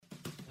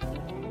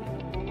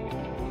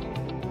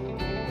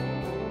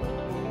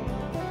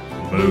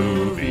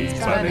Movies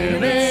by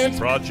Minutes,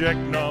 project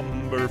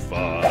number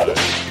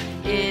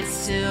 5. It's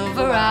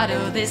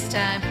Silverado this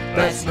time.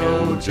 That's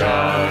no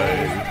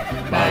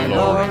jive. By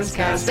Lawrence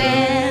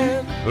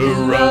Kasdan,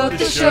 who wrote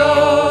the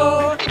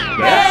show.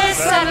 Let's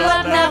saddle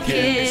up now,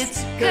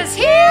 kids, 'cause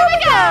here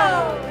we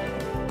go!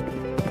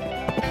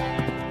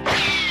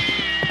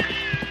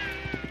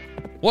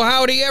 Well,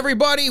 howdy,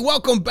 everybody.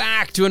 Welcome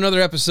back to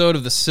another episode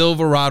of the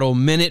Silverado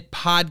Minute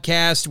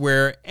Podcast,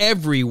 where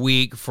every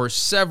week for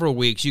several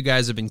weeks, you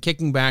guys have been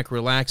kicking back,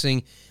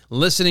 relaxing,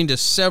 listening to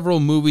several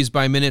Movies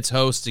by Minutes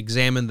hosts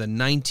examine the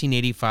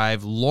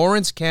 1985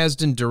 Lawrence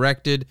Kasdan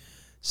directed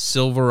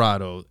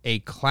Silverado, a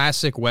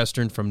classic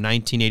Western from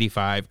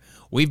 1985.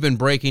 We've been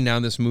breaking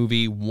down this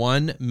movie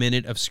 1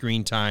 minute of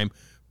screen time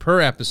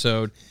per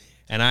episode,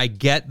 and I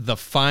get the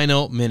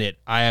final minute.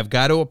 I have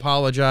got to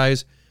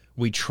apologize.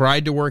 We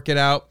tried to work it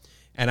out,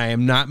 and I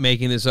am not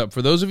making this up.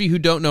 For those of you who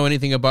don't know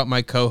anything about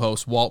my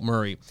co-host, Walt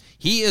Murray,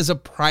 he is a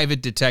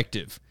private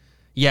detective.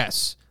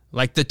 Yes,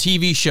 like the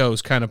TV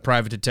shows kind of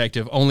private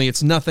detective, only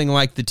it's nothing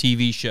like the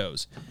TV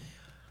shows.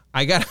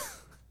 I got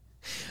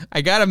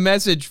a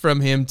message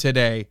from him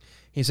today.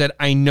 He said,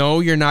 I know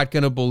you're not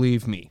going to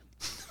believe me,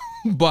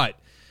 but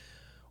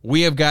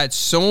we have got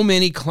so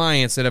many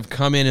clients that have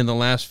come in the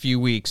last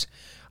few weeks.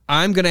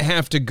 I'm going to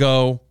have to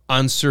go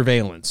on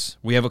surveillance.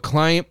 We have a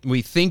client,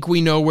 we think we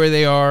know where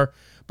they are,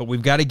 but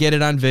we've got to get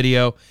it on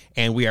video,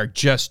 and we are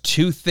just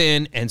too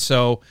thin, and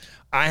so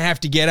I have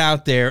to get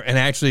out there and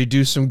actually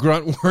do some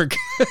grunt work.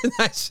 And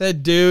I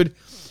said, dude,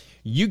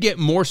 you get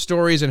more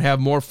stories and have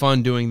more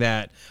fun doing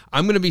that.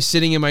 I'm going to be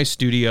sitting in my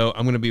studio.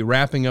 I'm going to be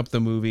wrapping up the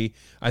movie.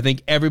 I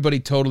think everybody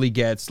totally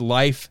gets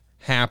life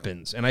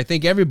happens. And I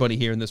think everybody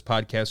here in this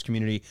podcast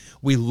community,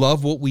 we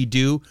love what we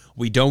do.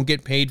 We don't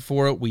get paid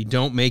for it. We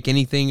don't make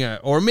anything,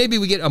 or maybe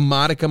we get a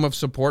modicum of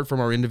support from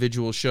our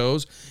individual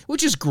shows,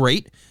 which is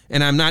great.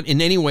 And I'm not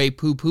in any way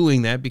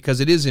poo-pooing that,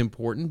 because it is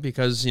important,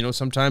 because, you know,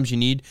 sometimes you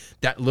need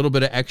that little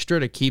bit of extra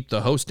to keep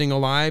the hosting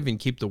alive and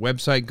keep the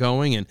website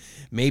going, and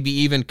maybe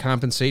even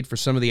compensate for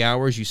some of the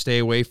hours you stay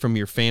away from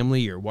your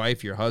family, your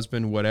wife, your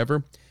husband,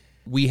 whatever.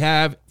 We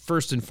have,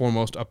 first and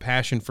foremost, a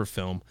passion for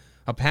film,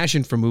 a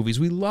passion for movies.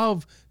 We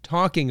love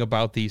talking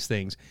about these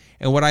things.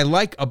 And what I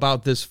like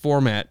about this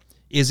format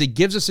is it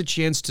gives us a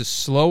chance to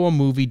slow a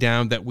movie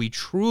down that we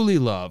truly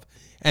love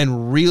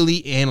and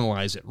really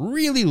analyze it,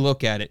 really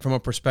look at it from a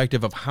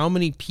perspective of how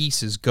many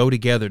pieces go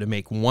together to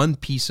make one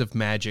piece of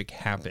magic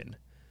happen.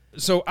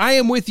 So I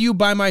am with you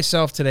by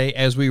myself today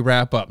as we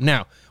wrap up.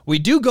 Now, we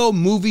do go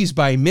movies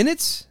by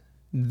minutes.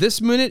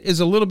 This minute is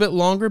a little bit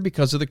longer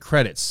because of the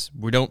credits.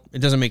 It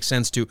doesn't make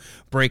sense to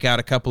break out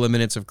a couple of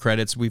minutes of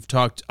credits. We've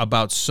talked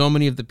about so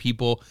many of the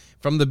people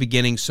from the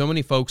beginning. So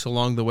many folks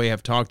along the way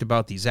have talked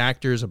about these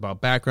actors,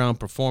 about background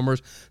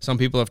performers. Some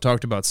people have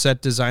talked about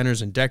set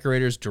designers and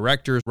decorators,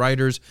 directors,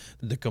 writers,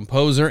 the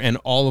composer, and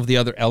all of the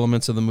other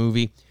elements of the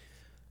movie.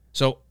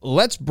 So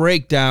let's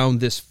break down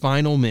this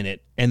final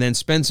minute and then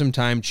spend some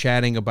time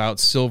chatting about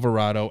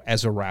Silverado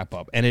as a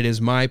wrap-up. And it is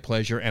my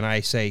pleasure, and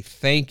I say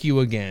thank you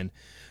again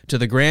to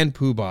the Grand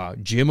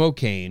Poobah, Jim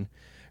O'Kane,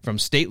 from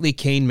Stately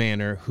Kane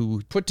Manor,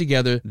 who put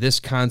together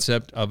this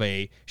concept of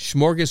a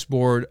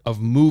smorgasbord of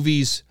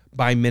movies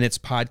by minutes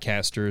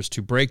podcasters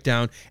to break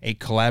down a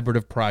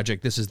collaborative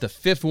project. This is the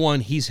 5th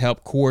one he's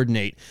helped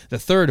coordinate, the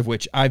 3rd of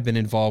which I've been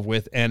involved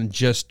with, and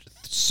just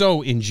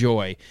so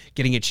enjoy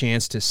getting a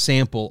chance to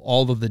sample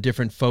all of the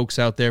different folks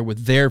out there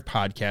with their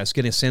podcasts,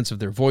 getting a sense of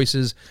their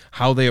voices,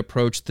 how they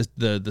approach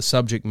the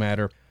subject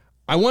matter.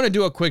 I want to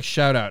do a quick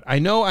shout out. I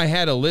know I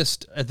had a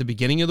list at the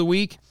beginning of the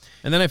week,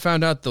 and then I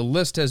found out the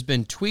list has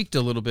been tweaked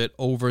a little bit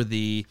over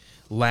the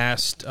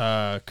last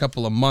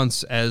couple of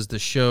months as the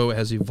show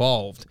has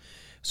evolved.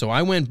 So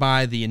I went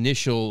by the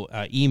initial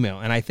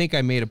email, and I think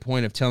I made a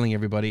point of telling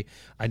everybody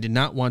I did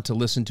not want to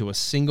listen to a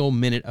single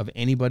minute of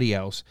anybody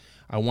else.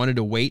 I wanted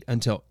to wait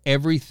until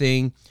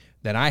everything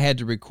that I had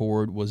to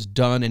record was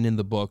done and in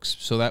the books,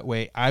 so that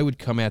way I would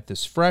come at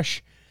this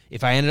fresh.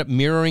 If I ended up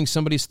mirroring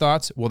somebody's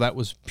thoughts, well, that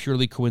was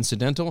purely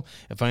coincidental.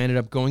 If I ended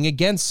up going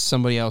against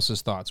somebody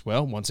else's thoughts,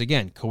 well, once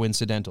again,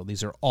 coincidental.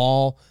 These are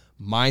all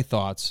my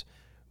thoughts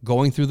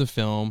going through the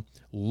film,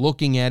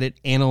 looking at it,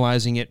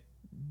 analyzing it,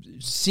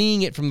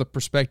 seeing it from the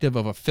perspective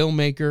of a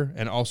filmmaker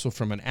and also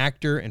from an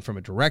actor and from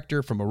a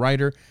director, from a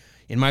writer.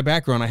 In my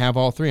background, I have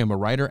all three. I'm a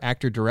writer,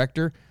 actor,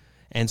 director.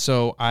 And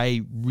so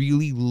I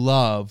really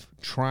love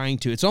trying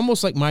to, it's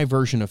almost like my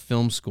version of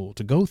film school,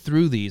 to go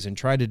through these and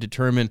try to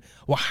determine,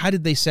 well, how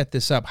did they set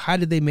this up? How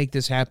did they make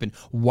this happen?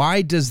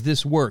 Why does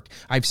this work?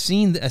 I've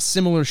seen a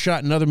similar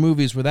shot in other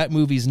movies where that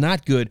movie's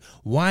not good.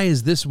 Why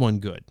is this one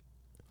good?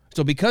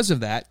 So because of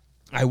that,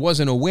 I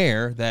wasn't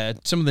aware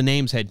that some of the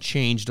names had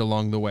changed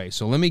along the way.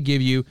 So let me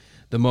give you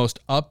the most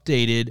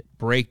updated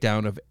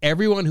breakdown of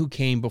everyone who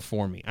came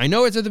before me. I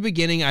know it's at the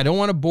beginning. I don't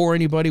want to bore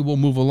anybody. We'll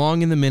move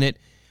along in the minute.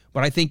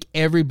 But I think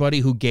everybody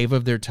who gave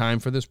of their time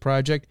for this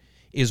project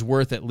is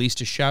worth at least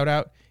a shout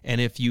out.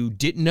 And if you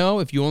didn't know,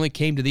 if you only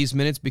came to these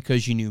minutes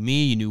because you knew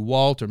me, you knew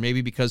Walt, or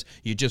maybe because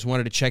you just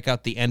wanted to check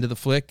out the end of the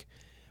flick,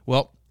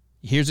 well,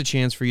 Here's a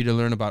chance for you to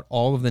learn about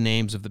all of the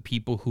names of the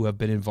people who have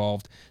been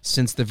involved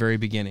since the very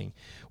beginning.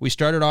 We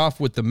started off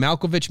with the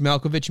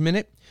Malkovich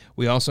Minute.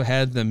 We also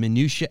had the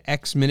Minutia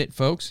X Minute,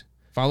 folks,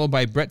 followed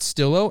by Brett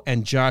Stillo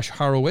and Josh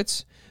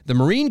Horowitz. The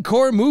Marine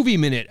Corps Movie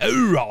Minute,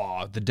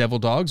 the Devil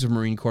Dogs of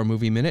Marine Corps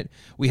Movie Minute.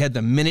 We had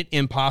the Minute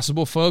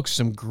Impossible, folks,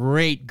 some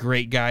great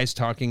guys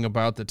talking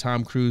about the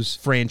Tom Cruise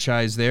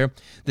franchise there.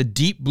 The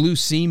Deep Blue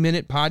Sea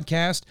Minute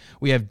podcast.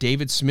 We have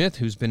David Smith,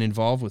 who's been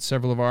involved with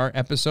several of our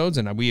episodes,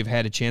 and we have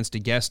had a chance to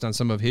guest on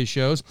some of his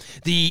shows.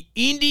 The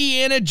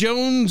Indiana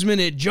Jones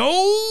Minute,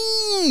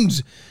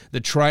 Jones! The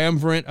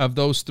triumvirate of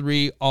those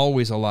three,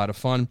 always a lot of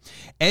fun.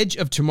 Edge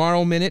of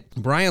Tomorrow Minute.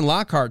 Brian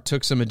Lockhart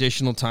took some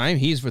additional time.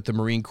 He's with the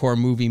Marine Corps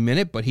Movie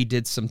Minute, but he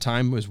did some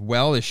time as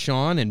well as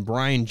Sean and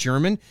Brian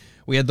German.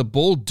 We had the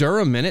Bull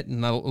Durham Minute,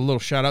 and a little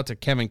shout out to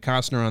Kevin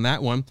Costner on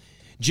that one.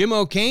 Jim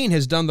O'Kane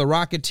has done the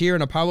Rocketeer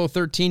and Apollo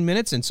 13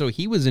 Minutes, and so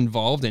he was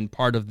involved in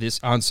part of this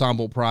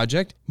ensemble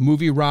project.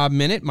 Movie Rob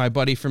Minute, my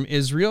buddy from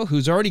Israel,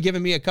 who's already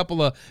given me a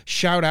couple of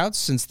shout outs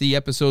since the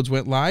episodes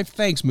went live.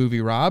 Thanks, Movie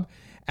Rob.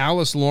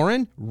 Alice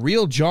Lauren,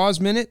 Real Jaws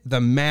Minute,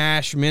 The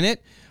MASH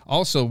Minute,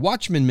 also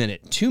Watchmen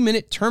Minute,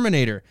 2-Minute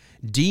Terminator,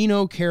 Dean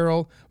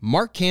O'Carroll,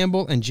 Mark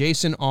Campbell and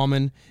Jason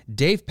Allman,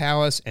 Dave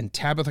Pallas and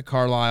Tabitha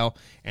Carlisle,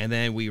 and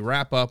then we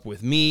wrap up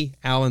with me,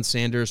 Alan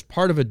Sanders,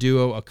 part of a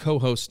duo, a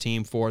co-host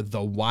team for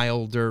The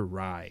Wilder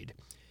Ride.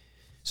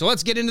 So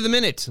let's get into the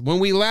minute. When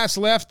we last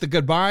left, the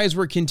goodbyes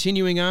were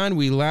continuing on.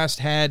 We last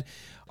had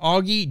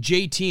Augie,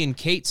 JT, and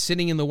Kate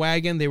sitting in the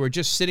wagon. They were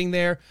just sitting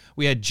there.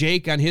 We had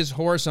Jake on his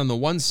horse on the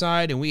one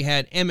side, and we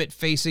had Emmett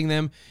facing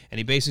them. And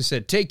he basically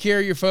said, "Take care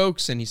of your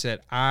folks." And he said,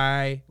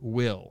 "I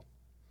will."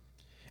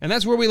 And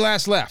that's where we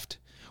last left.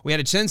 We had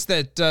a sense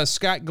that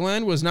Scott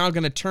Glenn was now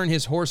going to turn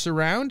his horse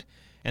around,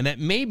 and that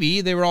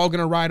maybe they were all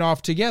going to ride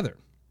off together.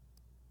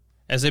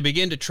 As they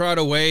begin to trot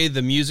away,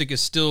 the music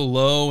is still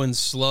low and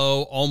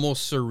slow,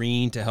 almost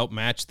serene to help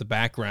match the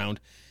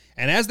background.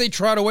 And as they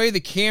trot away,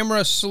 the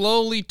camera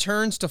slowly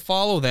turns to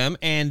follow them,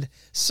 and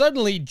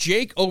suddenly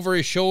Jake over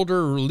his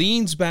shoulder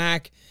leans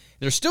back.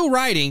 They're still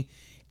riding,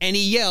 and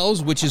he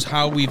yells, which is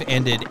how we've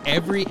ended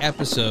every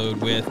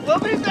episode with, "We'll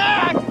be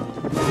back!"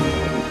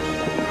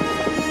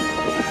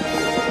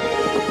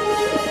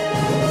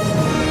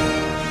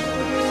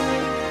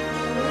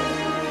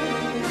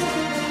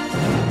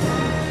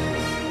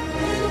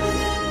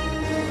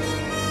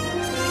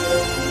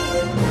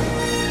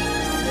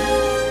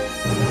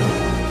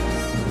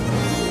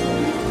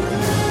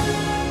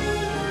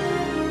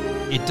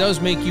 It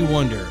does make you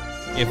wonder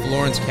if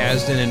Lawrence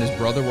Kasdan and his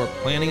brother were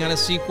planning on a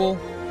sequel.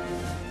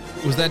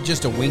 Was that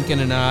just a wink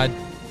and a nod,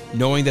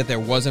 knowing that there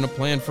wasn't a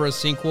plan for a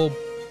sequel?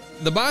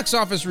 The box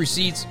office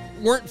receipts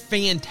weren't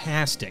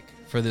fantastic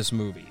for this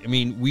movie. I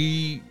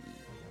mean,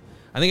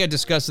 I think I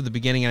discussed at the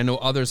beginning, I know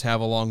others have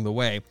along the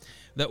way,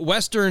 that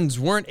Westerns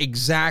weren't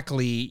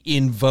exactly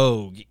in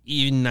vogue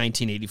in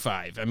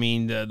 1985. I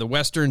mean, the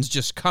Westerns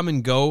just come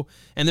and go,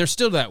 and they're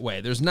still that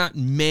way. There's not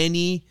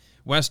many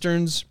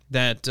Westerns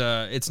that,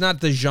 it's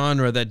not the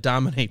genre that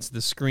dominates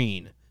the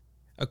screen.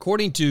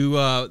 According to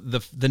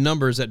the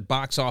numbers at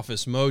Box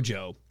Office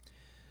Mojo,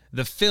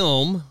 the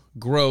film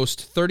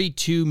grossed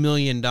 $32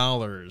 million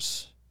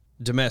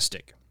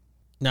domestic.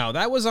 Now,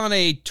 that was on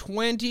a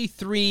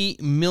 $23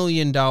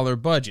 million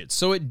budget,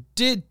 so it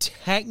did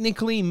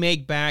technically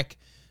make back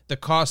the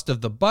cost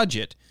of the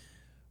budget.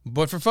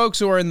 But for folks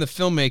who are in the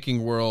filmmaking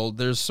world,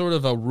 there's sort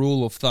of a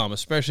rule of thumb,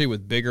 especially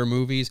with bigger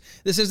movies.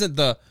 This isn't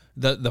the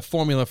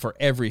formula for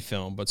every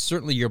film, but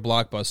certainly your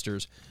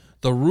blockbusters.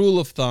 The rule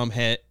of thumb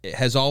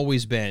has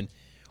always been,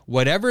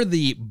 whatever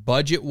the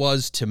budget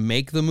was to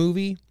make the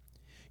movie,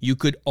 you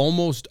could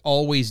almost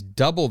always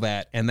double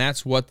that, and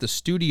that's what the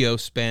studio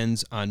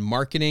spends on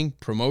marketing,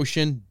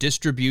 promotion,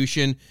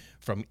 distribution,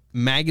 from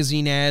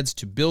magazine ads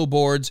to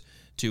billboards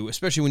to,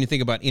 especially when you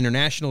think about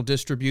international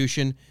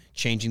distribution,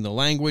 changing the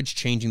language,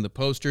 changing the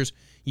posters,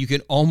 you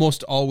can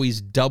almost always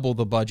double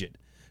the budget.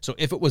 So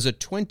if it was a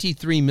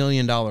 $23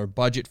 million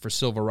budget for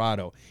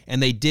Silverado,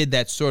 and they did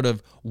that sort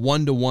of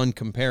one-to-one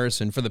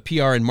comparison for the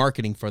PR and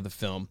marketing for the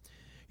film,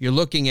 you're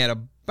looking at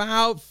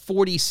about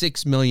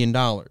 $46 million.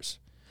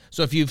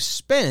 So if you've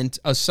spent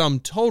a sum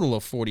total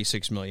of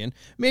 $46 million,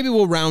 maybe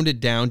we'll round it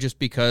down just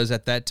because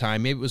at that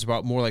time, maybe it was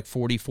about more like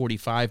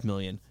 $45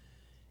 million.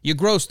 You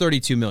grossed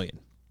 $32 million.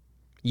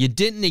 You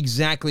didn't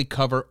exactly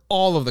cover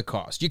all of the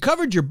cost. You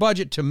covered your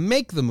budget to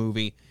make the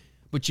movie,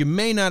 but you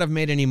may not have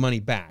made any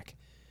money back.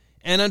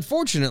 And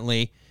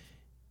unfortunately,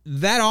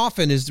 that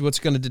often is what's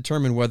going to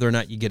determine whether or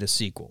not you get a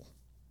sequel.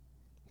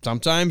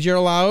 Sometimes you're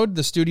allowed.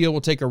 The studio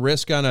will take a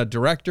risk on a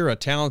director, a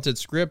talented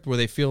script where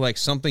they feel like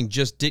something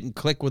just didn't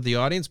click with the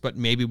audience, but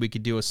maybe we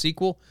could do a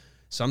sequel.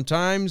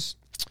 Sometimes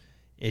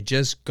it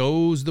just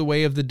goes the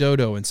way of the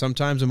dodo. And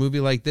sometimes a movie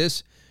like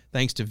this,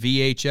 thanks to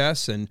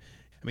VHS, and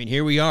I mean,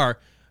 here we are,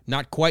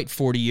 not quite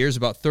 40 years,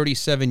 about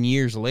 37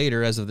 years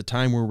later as of the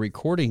time we're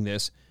recording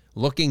this,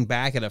 looking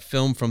back at a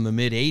film from the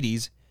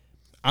mid-'80s,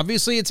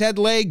 Obviously, it's had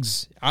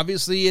legs.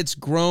 Obviously, it's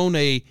grown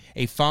a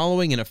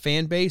following and a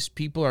fan base.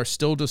 People are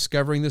still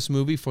discovering this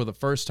movie for the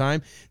first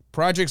time.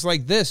 Projects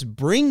like this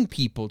bring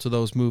people to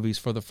those movies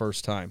for the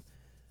first time.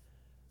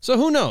 So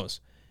who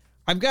knows?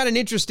 I've got an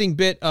interesting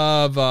bit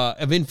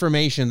of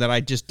information that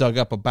I just dug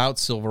up about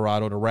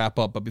Silverado to wrap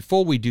up. But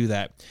before we do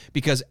that,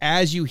 because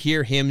as you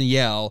hear him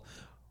yell,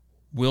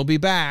 "We'll be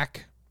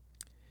back,"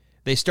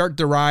 they start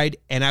the ride,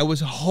 and I was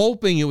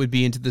hoping it would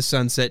be Into the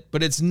Sunset,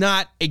 but it's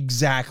not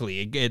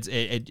exactly.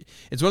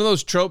 It's one of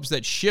those tropes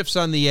that shifts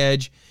on the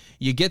edge.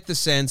 You get the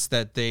sense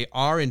that they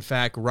are, in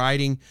fact,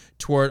 riding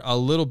toward a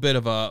little bit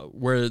of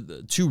where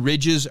the two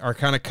ridges are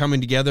kind of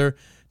coming together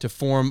to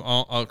form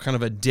a kind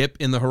of a dip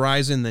in the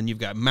horizon. Then you've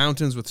got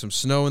mountains with some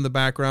snow in the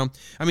background.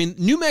 I mean,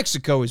 New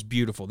Mexico is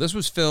beautiful. This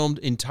was filmed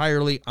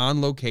entirely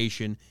on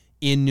location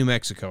in New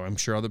Mexico. I'm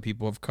sure other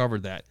people have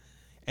covered that.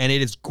 And it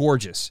is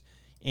gorgeous.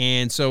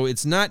 And so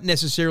it's not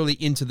necessarily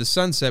Into the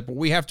Sunset, but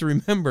we have to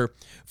remember,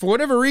 for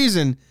whatever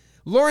reason,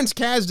 Lawrence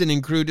Kasdan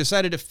and crew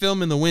decided to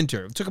film in the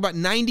winter. It took about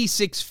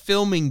 96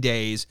 filming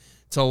days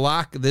to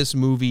lock this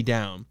movie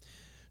down.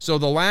 So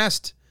the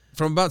last,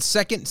 from about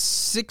second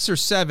 6 or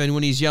 7,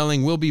 when he's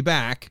yelling, "We'll be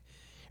back,"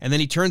 and then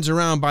he turns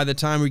around by the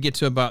time we get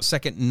to about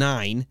second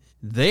 9,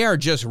 they are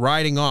just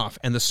riding off,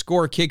 and the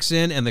score kicks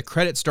in, and the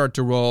credits start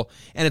to roll,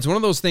 and it's one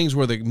of those things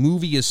where the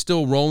movie is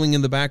still rolling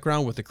in the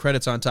background with the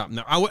credits on top.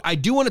 Now, I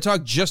do want to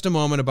talk just a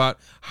moment about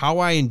how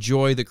I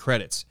enjoy the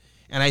credits,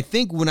 and I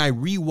think when I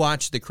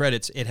rewatched the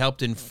credits, it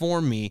helped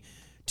inform me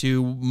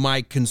to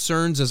my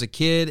concerns as a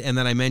kid, and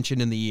then I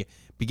mentioned in the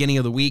beginning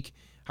of the week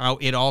how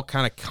it all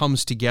kind of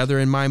comes together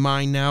in my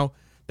mind now,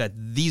 that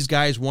these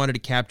guys wanted to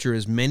capture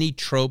as many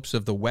tropes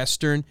of the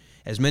Western,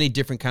 as many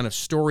different kind of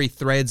story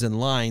threads and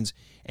lines,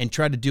 and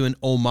try to do an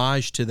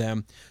homage to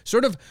them.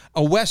 Sort of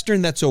a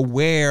Western that's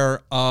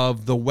aware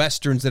of the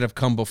Westerns that have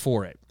come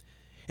before it.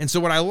 And so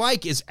what I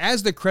like is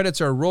as the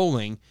credits are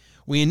rolling,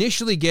 we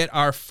initially get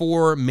our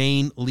 4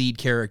 main lead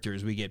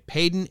characters. We get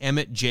Peyton,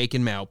 Emmett, Jake,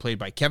 and Mal, played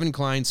by Kevin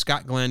Kline,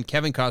 Scott Glenn,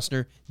 Kevin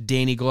Costner,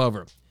 Danny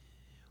Glover.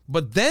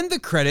 But then the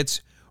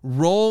credits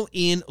roll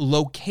in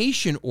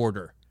location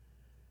order.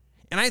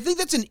 And I think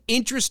that's an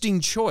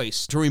interesting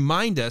choice to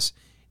remind us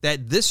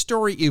that this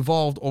story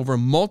evolved over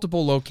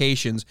multiple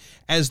locations,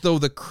 as though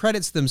the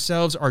credits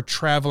themselves are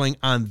traveling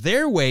on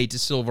their way to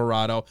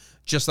Silverado,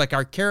 just like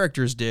our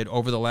characters did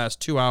over the last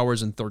 2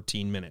 hours and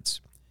 13 minutes.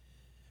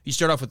 You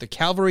start off with the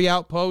cavalry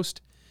outpost,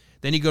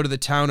 then you go to the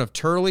town of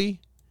Turley.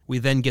 We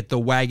then get the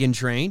wagon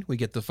train. We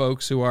get the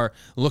folks who are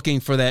looking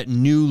for that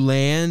new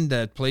land,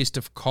 that place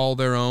to call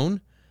their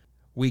own.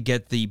 We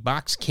get the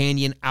Box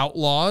Canyon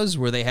Outlaws,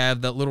 where they have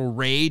that little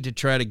raid to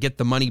try to get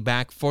the money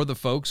back for the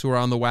folks who are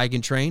on the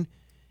wagon train.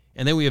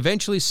 And then we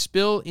eventually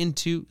spill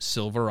into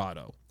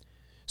Silverado.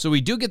 So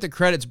we do get the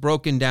credits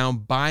broken down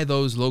by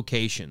those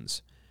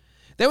locations.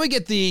 Then we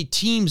get the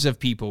teams of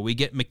people. We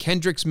get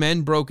McKendrick's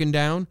men broken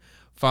down,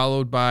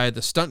 followed by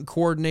the stunt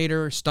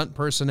coordinator, stunt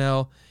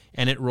personnel,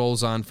 and it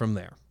rolls on from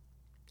there.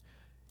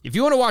 If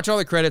you want to watch all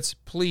the credits,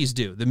 please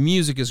do. The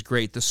music is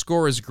great. The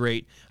score is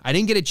great. I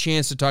didn't get a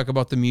chance to talk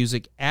about the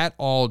music at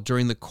all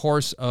during the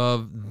course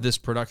of this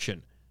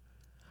production.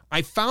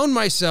 I found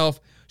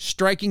myself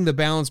striking the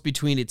balance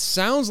between it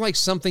sounds like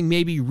something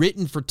maybe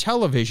written for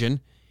television,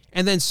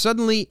 and then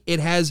suddenly it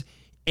has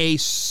a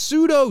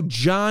pseudo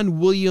John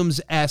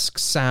Williams-esque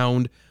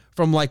sound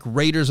from like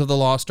Raiders of the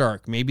Lost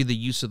Ark. Maybe the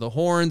use of the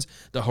horns,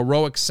 the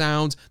heroic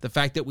sounds, the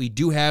fact that we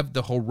do have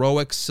the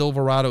heroic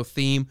Silverado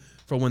theme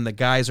for when the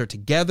guys are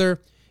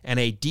together, and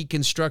a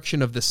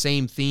deconstruction of the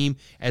same theme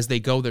as they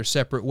go their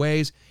separate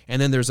ways.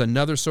 And then there's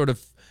another sort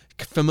of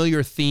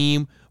familiar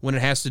theme when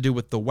it has to do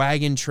with the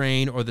wagon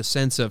train, or the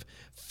sense of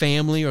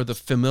family, or the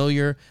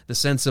familiar, the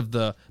sense of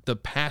the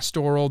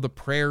pastoral, the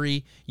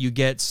prairie you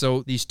get.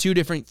 So these 2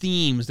 different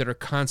themes that are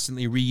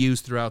constantly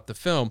reused throughout the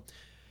film.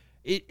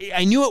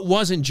 I knew it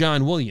wasn't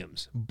John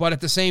Williams, but at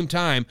the same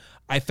time,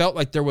 I felt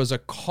like there was a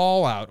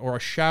call out or a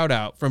shout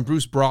out from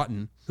Bruce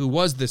Broughton, who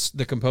was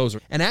the composer.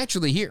 And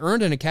actually, he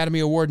earned an Academy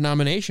Award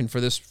nomination for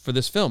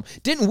this film.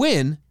 Didn't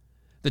win.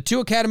 The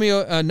 2 Academy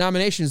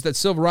nominations that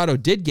Silverado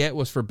did get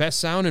was for Best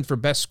Sound and for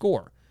Best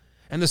Score.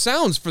 And the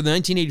sounds for the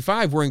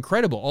 1985 were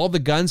incredible. All the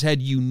guns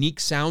had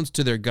unique sounds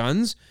to their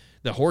guns.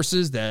 The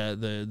horses,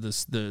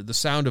 the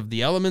sound of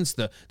the elements,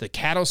 the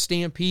cattle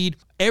stampede,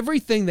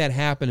 everything that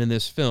happened in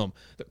this film,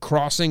 the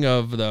crossing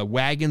of the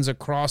wagons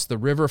across the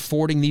river,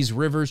 fording these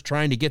rivers,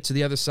 trying to get to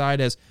the other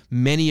side, as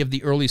many of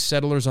the early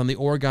settlers on the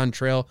Oregon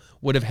Trail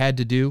would have had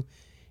to do.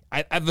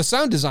 The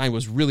sound design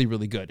was really,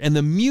 really good, and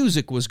the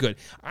music was good.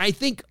 I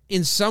think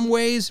in some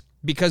ways,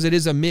 because it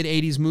is a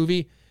mid-'80s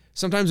movie,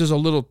 sometimes there's a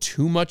little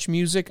too much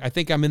music. I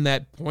think I'm in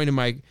that point in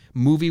my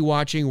movie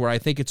watching where I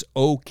think it's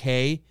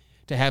okay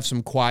to have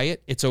some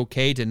quiet. It's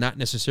okay to not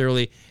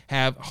necessarily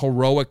have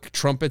heroic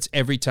trumpets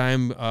every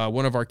time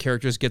one of our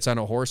characters gets on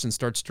a horse and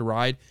starts to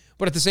ride.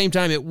 but at the same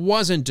time, it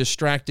wasn't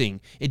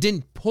distracting. It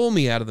didn't pull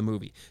me out of the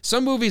movie.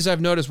 Some movies I've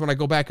noticed when I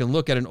go back and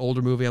look at an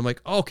older movie, I'm like,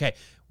 okay,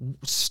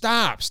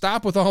 stop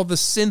with all the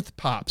synth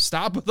pop.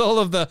 Stop with all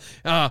of the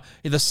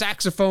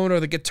saxophone or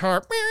the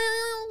guitar.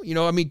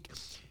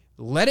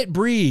 Let it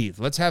breathe.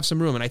 Let's have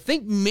some room. And I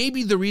think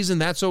maybe the reason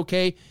that's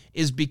okay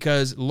is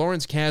because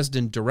Lawrence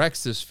Kasdan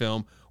directs this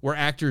film where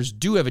actors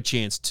do have a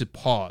chance to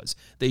pause.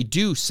 They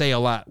do say a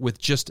lot with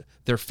just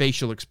their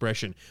facial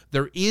expression.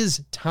 There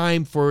is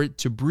time for it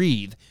to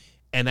breathe,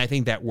 and I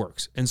think that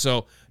works. And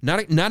so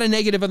not a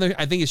negative.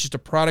 I think it's just a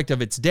product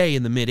of its day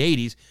in the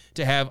mid-'80s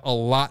to have a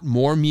lot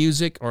more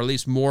music, or at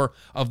least more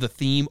of the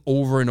theme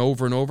over and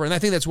over and over. And I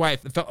think that's why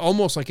it felt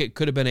almost like it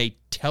could have been a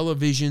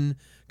television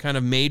kind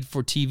of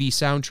made-for-TV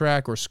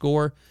soundtrack or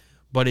score,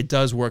 but it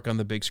does work on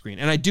the big screen.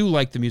 And I do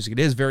like the music. It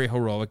is very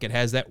heroic. It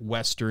has that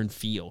Western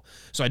feel.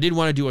 So I did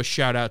want to do a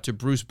shout-out to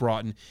Bruce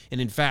Broughton, and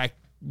in fact,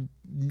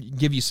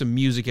 give you some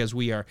music as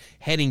we are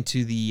heading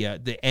to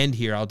the end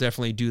here. I'll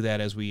definitely do that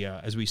as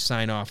we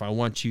sign off. I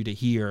want you to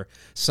hear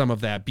some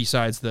of that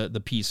besides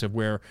the piece of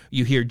where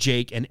you hear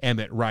Jake and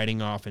Emmett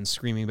riding off and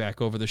screaming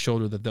back over the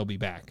shoulder that they'll be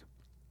back.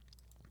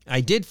 I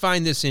did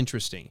find this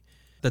interesting,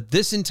 that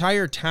this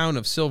entire town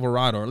of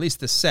Silverado, or at least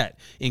the set,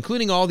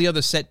 including all the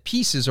other set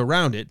pieces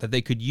around it that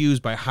they could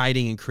use by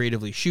hiding and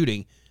creatively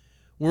shooting,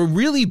 were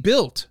really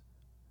built.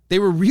 They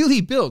were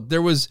really built.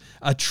 There was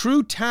a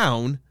true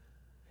town,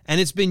 and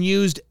it's been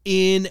used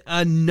in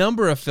a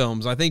number of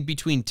films. I think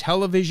between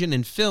television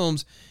and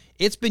films,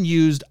 it's been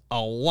used a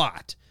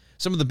lot.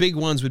 Some of the big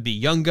ones would be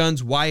Young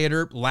Guns, Wyatt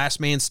Earp, Last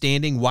Man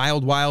Standing,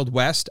 Wild Wild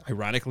West,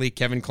 ironically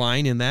Kevin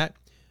Kline in that.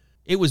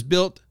 It was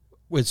built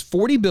with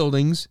 40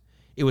 buildings.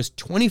 It was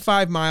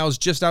 25 miles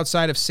just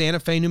outside of Santa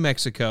Fe, New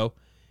Mexico.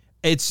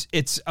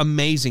 It's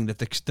amazing that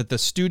the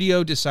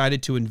studio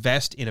decided to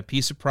invest in a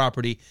piece of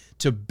property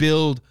to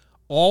build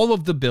all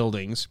of the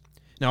buildings.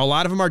 Now, a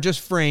lot of them are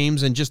just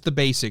frames and just the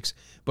basics,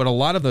 but a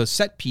lot of the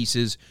set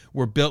pieces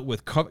were built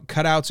with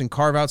cutouts and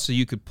carve-outs so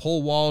you could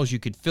pull walls, you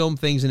could film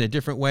things in a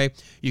different way,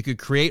 you could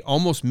create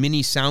almost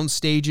mini sound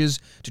stages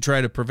to try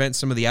to prevent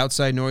some of the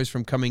outside noise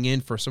from coming in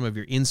for some of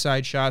your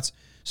inside shots.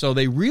 So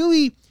they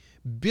really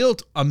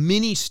built a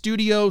mini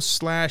studio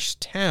 /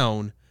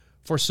 town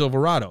for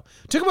Silverado.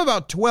 It took them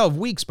about 12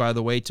 weeks, by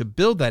the way, to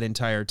build that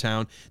entire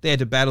town. They had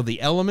to battle the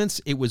elements.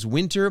 It was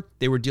winter.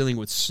 They were dealing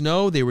with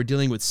snow. They were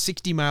dealing with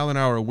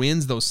 60-mile-an-hour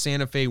winds, those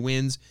Santa Fe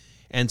winds.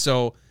 And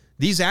so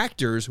these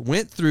actors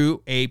went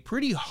through a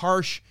pretty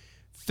harsh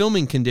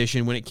filming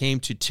condition when it came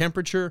to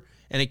temperature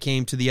and it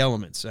came to the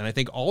elements. And I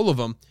think all of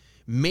them,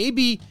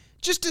 maybe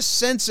just a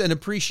sense and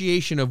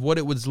appreciation of what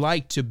it was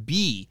like to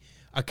be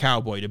a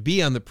cowboy, to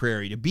be on the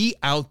prairie, to be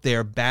out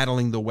there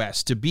battling the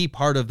West, to be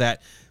part of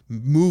that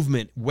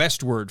movement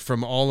westward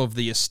from all of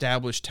the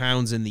established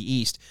towns in the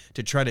East,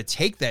 to try to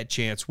take that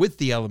chance with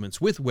the elements,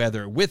 with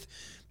weather, with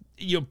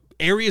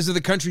areas of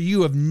the country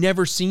you have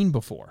never seen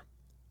before.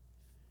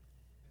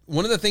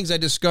 One of the things I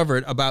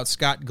discovered about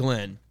Scott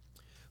Glenn,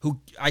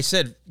 who I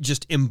said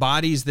just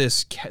embodies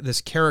this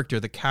character,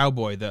 the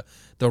cowboy, the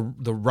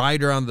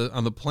rider on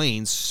the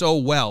plains so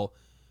well,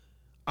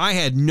 I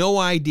had no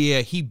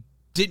idea he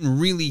didn't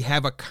really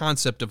have a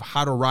concept of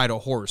how to ride a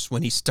horse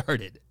when he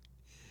started.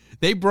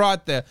 They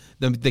brought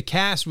the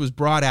cast was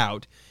brought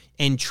out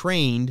and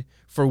trained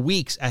for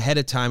weeks ahead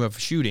of time of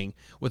shooting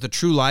with a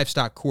true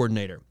livestock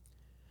coordinator.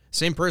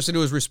 Same person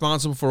who was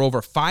responsible for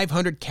over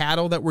 500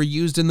 cattle that were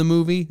used in the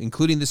movie,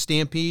 including the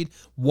stampede,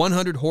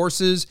 100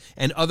 horses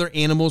and other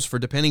animals for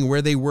depending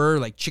where they were,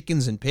 like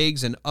chickens and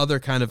pigs and other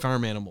kind of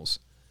farm animals.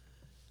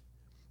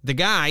 The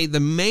guy,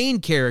 the main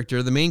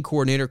character, the main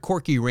coordinator,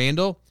 Corky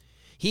Randall,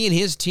 he and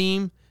his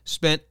team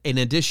spent an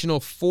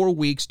additional 4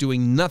 weeks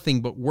doing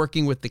nothing but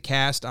working with the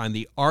cast on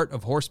the art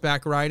of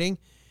horseback riding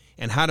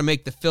and how to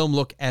make the film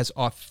look as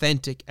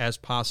authentic as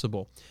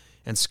possible.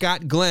 And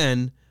Scott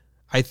Glenn,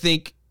 I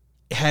think,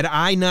 had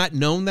I not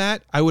known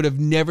that, I would have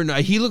never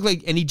known. He looked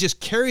like, and he just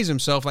carries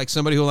himself like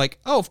somebody who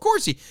of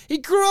course he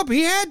grew up,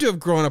 he had to have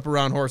grown up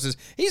around horses.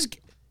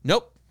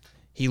 Nope.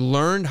 He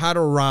learned how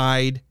to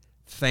ride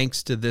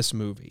thanks to this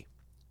movie.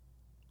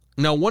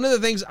 Now, one of the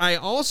things I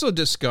also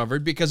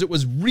discovered, because it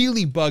was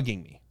really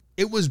bugging me,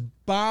 it was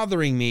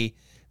bothering me,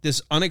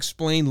 this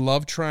unexplained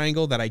love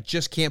triangle that I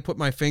just can't put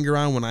my finger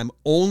on when I'm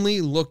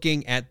only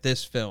looking at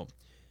this film.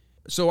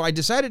 So I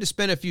decided to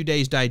spend a few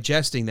days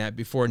digesting that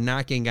before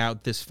knocking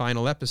out this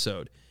final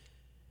episode.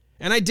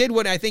 And I did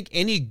what I think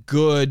any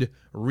good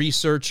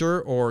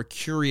researcher or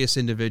curious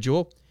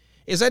individual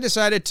is. I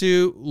decided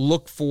to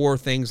look for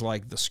things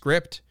like the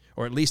script,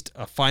 or at least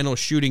a final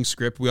shooting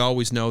script. We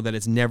always know that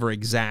it's never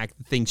exact.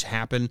 Things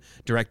happen.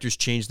 Directors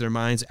change their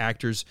minds.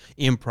 Actors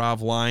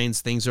improv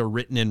lines. Things are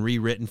written and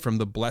rewritten from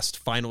the blessed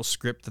final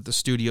script that the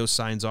studio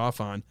signs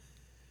off on.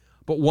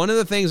 But one of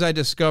the things I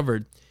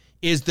discovered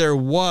is there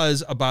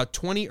was about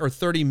 20 or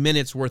 30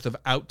 minutes worth of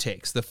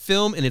outtakes. The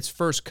film in its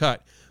first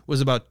cut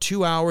was about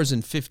 2 hours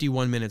and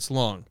 51 minutes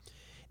long.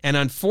 And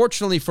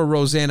unfortunately for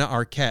Rosanna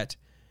Arquette,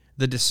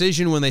 the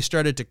decision when they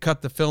started to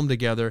cut the film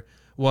together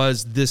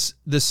was this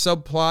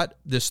subplot,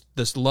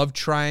 this love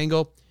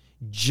triangle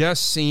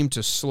just seemed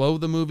to slow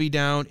the movie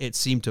down. It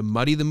seemed to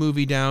muddy the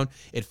movie down.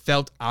 It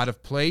felt out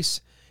of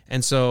place.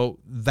 And so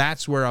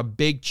that's where a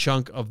big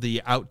chunk of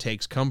the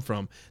outtakes come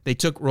from. They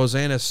took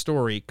Rosanna's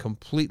story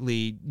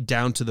completely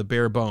down to the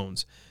bare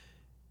bones.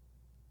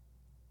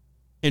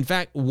 In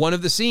fact, one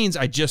of the scenes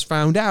I just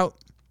found out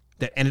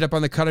that ended up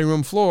on the cutting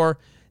room floor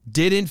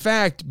did in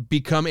fact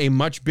become a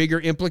much bigger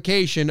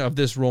implication of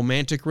this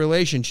romantic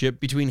relationship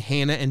between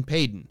Hannah and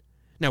Peyton.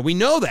 Now, we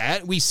know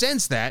that, we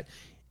sense that.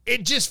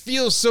 It just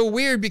feels so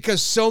weird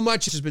because so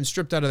much has been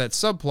stripped out of that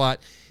subplot.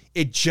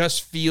 It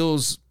just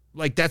feels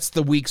like that's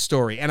the weak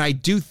story. And I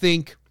do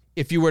think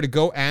if you were to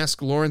go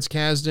ask Lawrence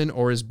Kasdan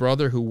or his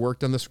brother who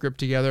worked on the script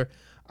together,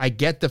 I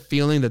get the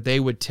feeling that they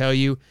would tell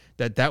you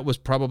that that was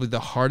probably the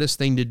hardest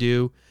thing to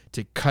do,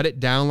 to cut it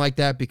down like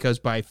that, because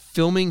by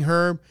filming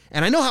her,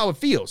 and I know how it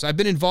feels. I've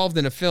been involved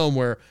in a film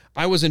where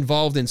I was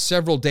involved in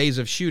several days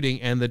of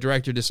shooting and the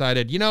director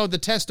decided, the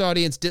test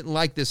audience didn't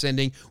like this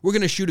ending. We're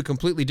going to shoot a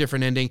completely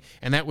different ending.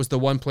 And that was the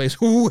one place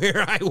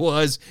where I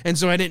was. And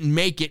so I didn't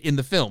make it in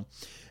the film.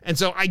 And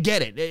so I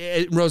get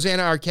it.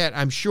 Rosanna Arquette,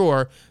 I'm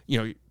sure,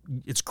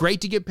 it's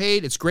great to get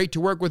paid. It's great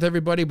to work with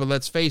everybody, but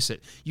let's face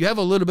it. You have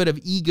a little bit of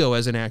ego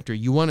as an actor.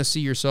 You want to see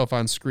yourself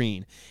on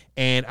screen.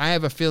 And I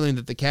have a feeling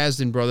that the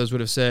Kasdan brothers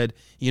would have said,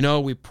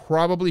 we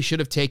probably should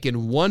have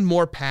taken one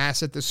more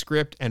pass at the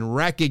script and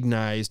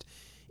recognized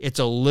it's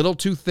a little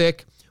too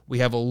thick. We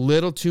have a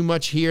little too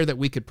much here that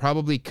we could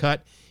probably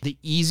cut. The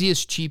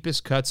easiest,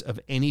 cheapest cuts of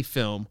any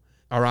film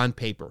are on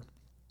paper.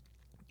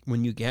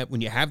 When you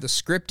have the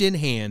script in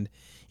hand,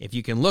 if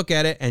you can look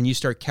at it and you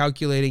start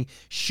calculating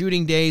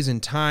shooting days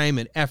and time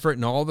and effort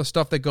and all the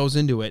stuff that goes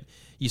into it,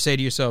 you say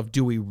to yourself,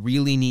 do we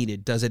really need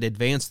it? Does it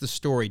advance the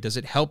story? Does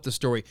it help the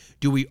story?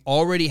 Do we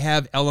already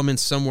have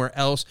elements somewhere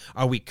else?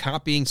 Are we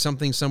copying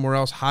something somewhere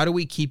else? How do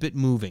we keep it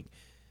moving?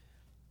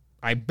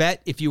 I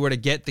bet if you were to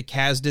get the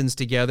Kasdans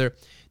together,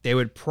 they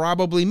would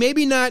probably,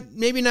 maybe not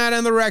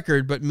on the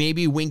record, but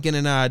maybe wink and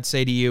a nod,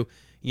 say to you,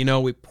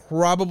 we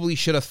probably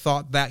should have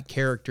thought that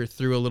character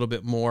through a little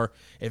bit more.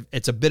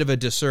 It's a bit of a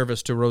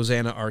disservice to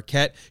Rosanna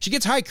Arquette. She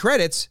gets high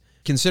credits,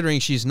 considering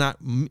she's not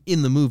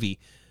in the movie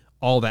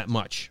all that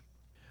much.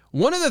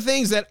 One of the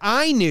things that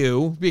I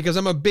knew, because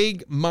I'm a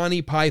big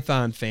Monty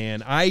Python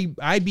fan,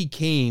 I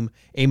became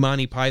a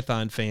Monty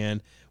Python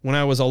fan when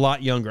I was a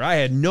lot younger. I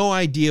had no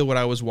idea what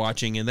I was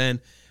watching, and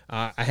then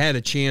I had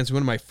a chance.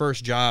 One of my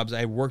first jobs,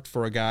 I worked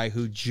for a guy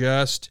who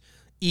just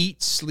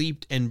eat,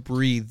 slept, and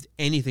breathed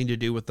anything to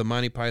do with the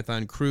Monty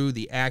Python crew,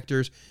 the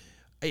actors.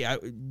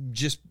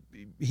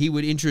 He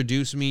would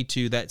introduce me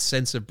to that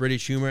sense of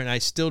British humor, and I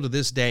still to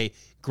this day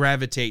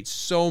gravitate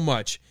so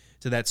much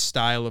to that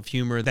style of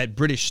humor, that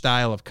British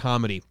style of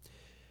comedy.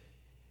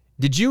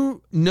 Did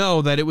you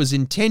know that it was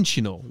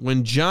intentional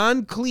when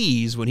John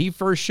Cleese, when he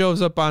first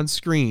shows up on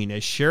screen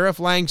as Sheriff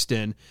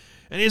Langston,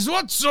 and he's,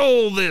 "What's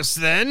all this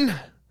then?"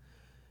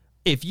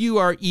 If you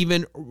are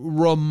even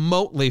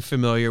remotely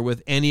familiar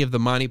with any of the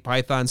Monty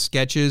Python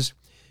sketches,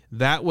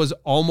 that was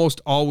almost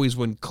always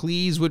when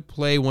Cleese would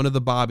play one of the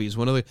bobbies,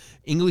 one of the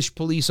English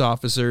police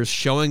officers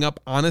showing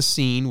up on a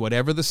scene,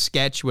 whatever the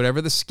sketch,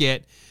 whatever the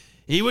skit,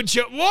 he would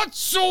show,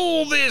 "What's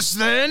all this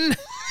then?"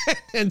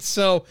 And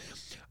so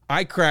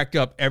I crack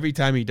up every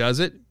time he does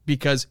it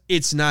because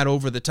it's not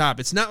over the top.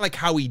 It's not like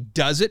how he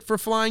does it for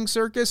Flying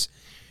Circus,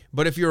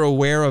 but if you're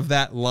aware of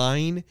that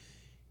line,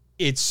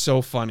 it's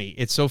so funny.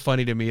 It's so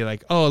funny to me,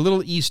 like, a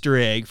little Easter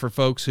egg for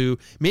folks who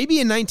maybe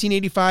in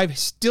 1985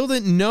 still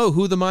didn't know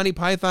who the Monty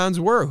Pythons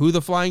were, who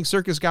the Flying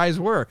Circus guys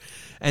were.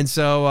 And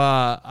so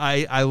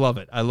I love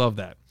it. I love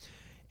that.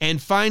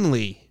 And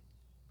finally,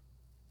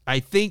 I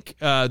think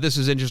this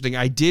is interesting.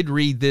 I did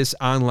read this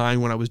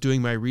online when I was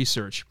doing my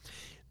research.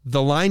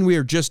 The line we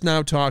are just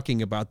now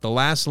talking about, the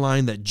last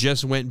line that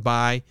just went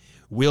by,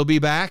 "We'll be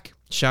back,"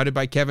 shouted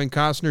by Kevin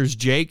Costner's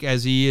Jake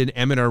as he and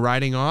Emmett are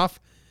riding off.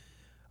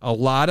 A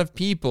lot of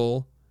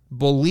people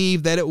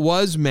believe that it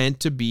was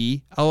meant to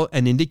be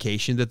an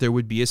indication that there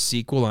would be a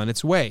sequel on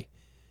its way.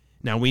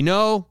 Now, we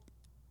know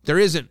there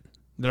isn't.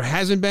 There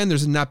hasn't been.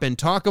 There's not been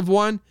talk of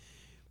one.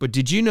 But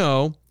did you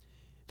know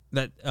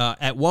that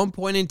at one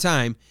point in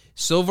time,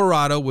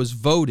 Silverado was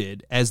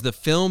voted as the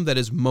film that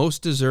is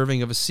most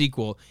deserving of a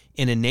sequel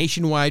in a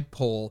nationwide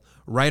poll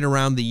right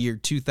around the year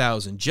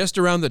 2000. Just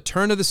around the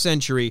turn of the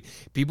century,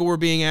 people were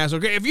being asked,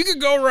 okay, if you could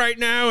go right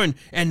now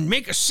and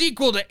make a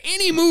sequel to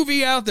any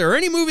movie out there, or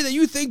any movie that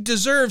you think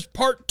deserves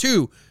part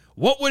 2,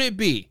 what would it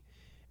be?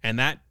 And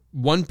that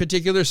one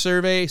particular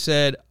survey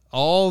said,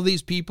 all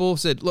these people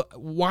said, look,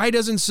 why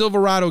doesn't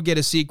Silverado get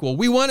a sequel?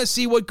 We want to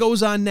see what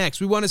goes on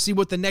next. We want to see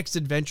what the next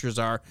adventures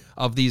are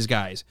of these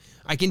guys.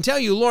 I can tell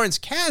you Lawrence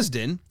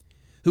Kasdan,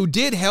 who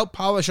did help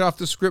polish off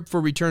the script for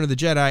Return of the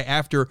Jedi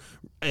after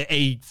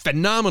a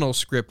phenomenal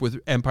script with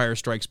Empire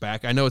Strikes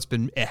Back. I know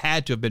it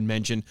had to have been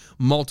mentioned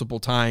multiple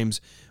times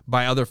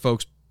by other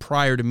folks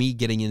prior to me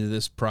getting into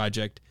this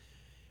project.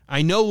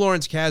 I know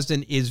Lawrence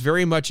Kasdan is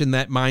very much in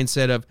that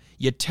mindset of,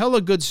 you tell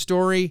a good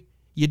story,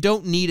 you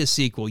don't need a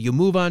sequel. You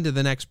move on to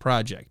the next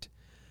project.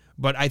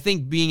 But I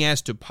think being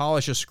asked to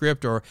polish a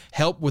script or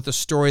help with a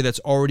story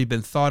that's already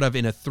been thought of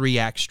in a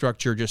 3-act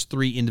structure, just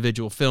 3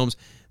 individual films,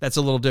 that's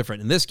a little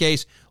different. In this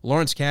case,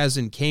 Lawrence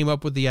Kasdan came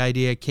up with the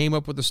idea, came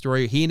up with the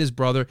story, he and his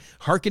brother,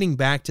 hearkening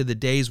back to the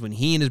days when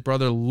he and his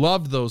brother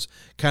loved those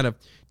kind of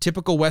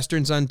typical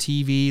Westerns on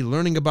TV,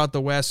 learning about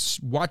the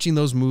West, watching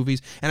those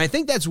movies. And I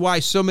think that's why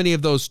so many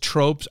of those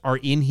tropes are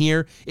in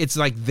here. It's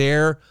like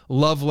their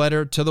love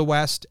letter to the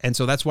West. And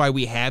so that's why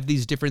we have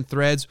these different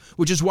threads,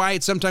 which is why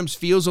it sometimes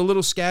feels a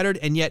little scattered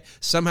and yet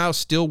somehow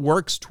still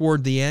works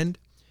toward the end.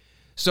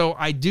 So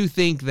I do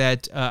think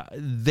that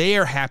they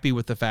are happy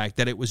with the fact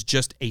that it was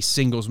just a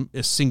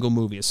single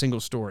movie, a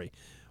single story.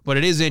 But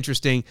it is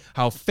interesting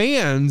how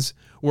fans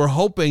were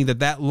hoping that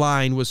that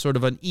line was sort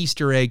of an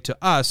Easter egg to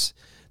us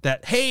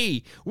that,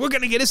 hey, we're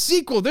going to get a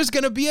sequel. There's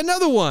going to be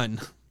another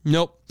one.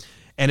 Nope.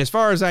 And as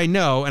far as I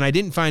know, and I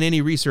didn't find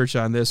any research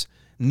on this,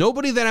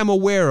 nobody that I'm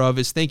aware of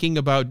is thinking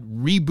about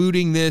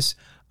rebooting this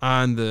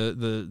on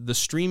the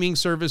streaming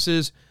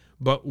services.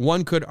 But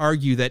one could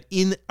argue that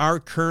in our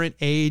current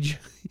age,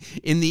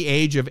 in the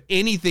age of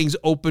anything's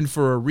open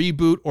for a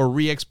reboot or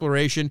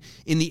re-exploration,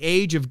 in the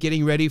age of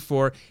getting ready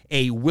for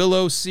a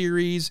Willow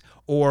series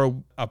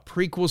or a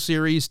prequel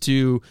series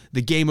to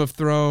the Game of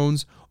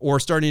Thrones, or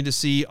starting to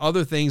see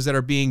other things that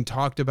are being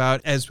talked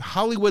about as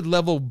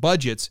Hollywood-level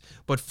budgets,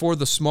 but for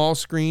the small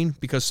screen,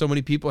 because so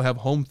many people have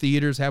home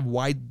theaters, have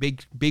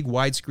big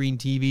widescreen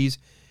TVs.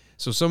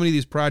 So many of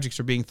these projects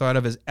are being thought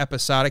of as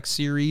episodic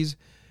series.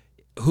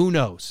 Who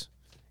knows?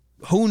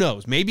 Who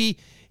knows? Maybe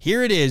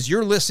here it is.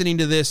 You're listening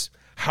to this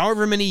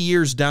however many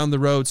years down the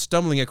road,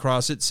 stumbling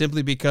across it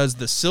simply because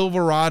the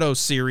Silverado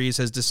series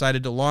has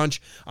decided to launch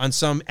on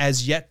some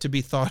as yet to be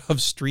thought of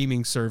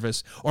streaming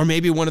service, or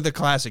maybe one of the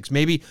classics,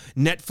 maybe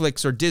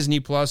Netflix or Disney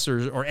Plus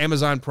or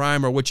Amazon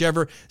Prime or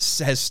whichever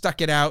has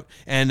stuck it out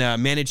and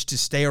managed to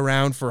stay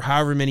around for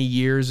however many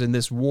years in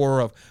this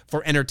war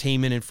for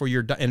entertainment and for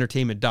your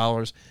entertainment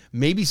dollars.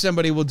 Maybe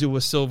somebody will do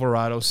a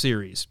Silverado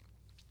series.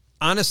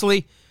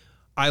 Honestly,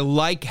 I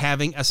like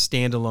having a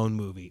standalone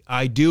movie.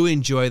 I do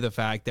enjoy the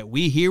fact that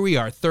we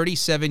are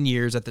 37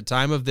 years at the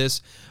time of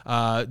this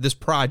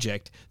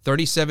project,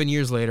 37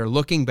 years later,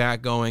 looking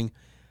back going,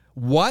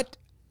 what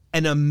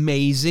an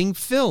amazing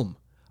film.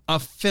 A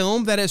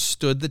film that has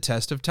stood the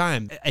test of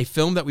time. A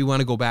film that we want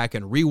to go back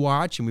and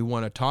rewatch and we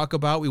want to talk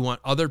about. We want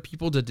other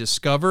people to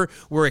discover.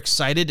 We're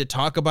excited to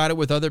talk about it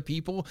with other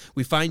people.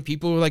 We find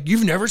people who are like,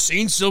 you've never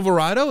seen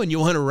Silverado and you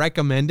want to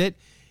recommend it.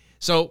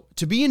 So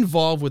to be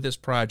involved with this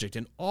project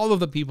and all of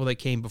the people that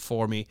came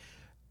before me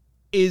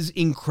is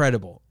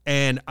incredible.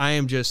 And I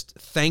am just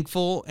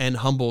thankful and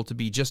humble to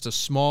be just a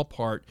small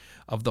part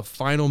of the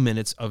final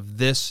minutes of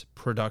this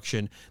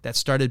production that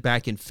started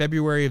back in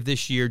February of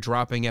this year,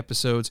 dropping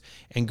episodes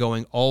and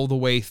going all the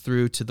way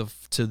through to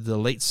the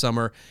late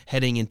summer,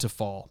 heading into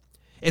fall.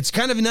 It's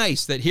kind of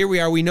nice that here we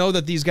are. We know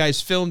that these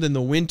guys filmed in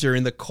the winter,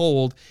 in the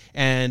cold,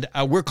 and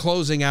we're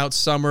closing out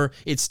summer.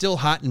 It's still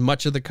hot in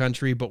much of the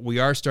country, but we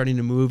are starting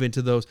to move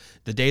into those.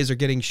 The days are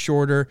getting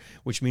shorter,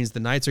 which means the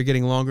nights are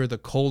getting longer. The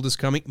cold is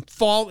coming.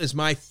 Fall is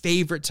my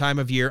favorite time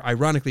of year,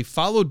 ironically,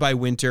 followed by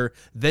winter,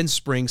 then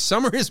spring.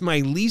 Summer is my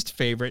least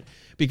favorite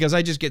because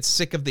I just get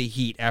sick of the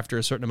heat after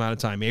a certain amount of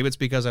time. Maybe it's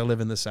because I live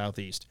in the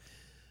Southeast.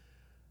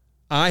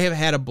 I have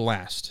had a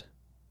blast.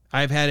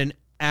 I've had an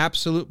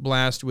absolute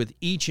blast with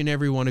each and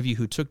every one of you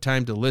who took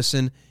time to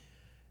listen.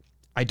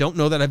 I don't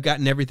know that I've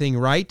gotten everything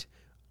right.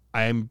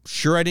 I'm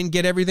sure I didn't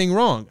get everything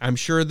wrong. I'm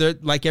sure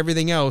that, like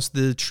everything else,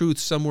 the truth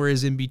somewhere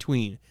is in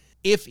between.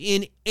 If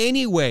in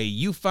any way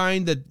you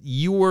find that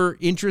you were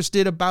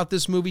interested about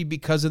this movie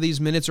because of these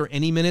minutes or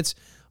any minutes,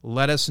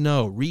 let us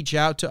know. Reach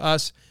out to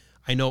us.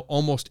 I know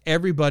almost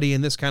everybody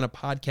in this kind of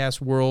podcast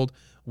world,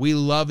 we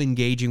love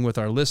engaging with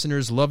our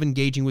listeners, love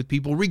engaging with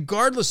people,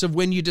 regardless of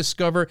when you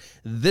discover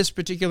this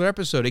particular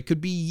episode. It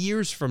could be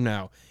years from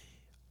now.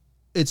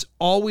 It's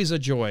always a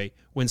joy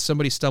when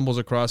somebody stumbles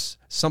across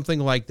something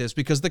like this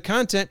because the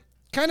content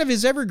kind of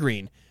is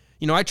evergreen.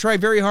 You know, I try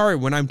very hard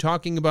when I'm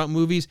talking about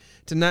movies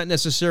to not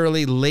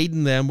necessarily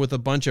laden them with a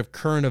bunch of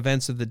current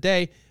events of the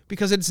day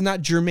because it's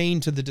not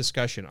germane to the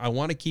discussion. I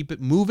want to keep it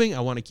moving.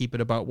 I want to keep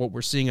it about what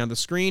we're seeing on the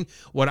screen,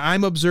 what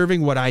I'm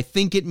observing, what I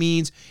think it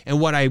means,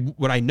 and what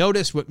I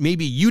noticed, what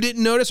maybe you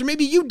didn't notice, or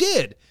maybe you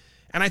did.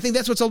 And I think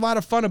that's what's a lot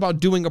of fun about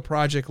doing a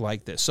project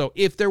like this. So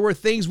if there were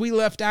things we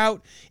left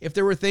out, if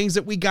there were things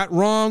that we got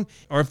wrong,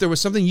 or if there was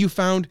something you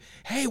found,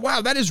 hey,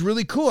 wow, that is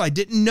really cool, I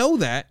didn't know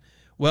that,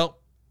 well,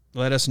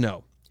 let us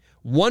know.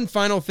 One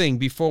final thing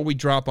before we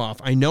drop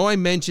off. I know I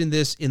mentioned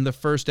this in the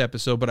first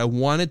episode, but I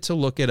wanted to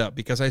look it up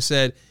because I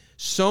said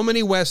so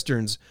many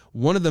Westerns,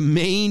 one of the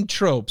main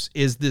tropes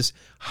is this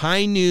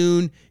high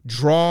noon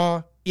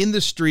draw in the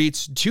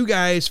streets, two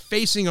guys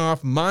facing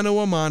off mano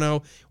a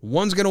mano.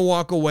 One's going to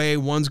walk away,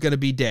 one's going to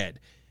be dead.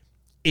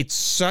 It's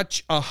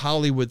such a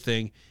Hollywood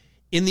thing.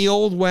 In the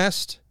Old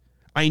West,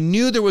 I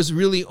knew there was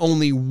really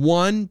only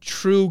one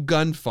true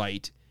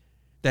gunfight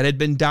that had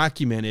been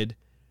documented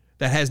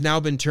that has now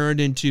been turned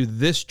into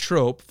this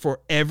trope for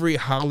every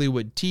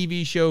Hollywood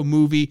TV show,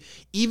 movie,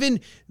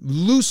 even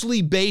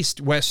loosely based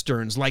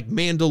Westerns like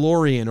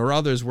Mandalorian or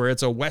others where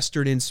it's a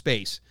Western in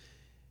space.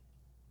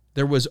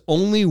 There was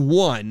only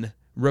one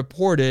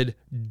reported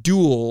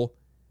duel,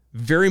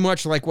 very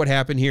much like what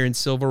happened here in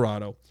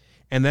Silverado,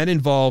 and that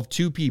involved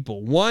two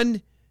people.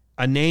 One,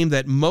 a name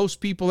that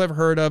most people have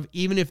heard of,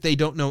 even if they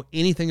don't know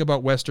anything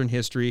about Western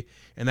history,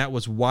 and that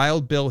was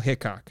Wild Bill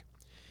Hickok.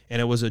 And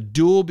it was a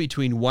duel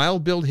between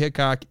Wild Bill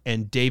Hickok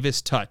and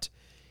Davis Tutt.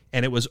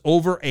 And it was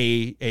over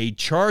a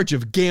charge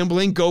of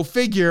gambling, go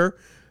figure,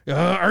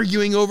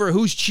 arguing over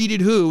who's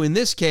cheated who. In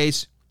this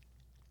case,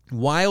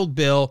 Wild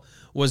Bill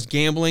was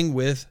gambling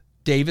with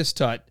Davis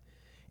Tutt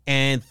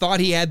and thought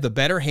he had the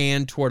better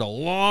hand toward a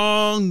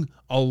long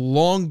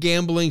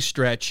gambling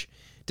stretch.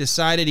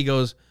 Decided, he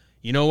goes,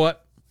 you know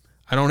what?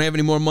 I don't have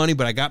any more money,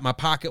 but I got my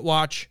pocket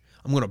watch.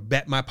 I'm going to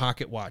bet my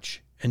pocket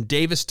watch. And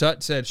Davis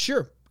Tutt said,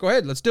 sure, go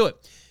ahead, let's do it.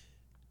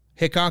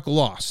 Hickok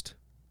lost.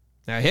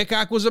 Now,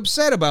 Hickok was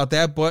upset about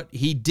that, but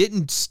he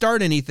didn't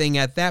start anything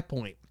at that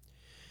point.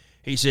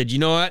 He said, you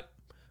know what?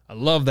 I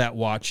love that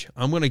watch.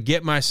 I'm going to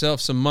get myself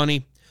some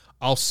money.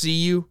 I'll see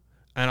you,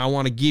 and I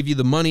want to give you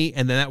the money,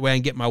 and then that way I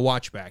can get my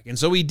watch back. And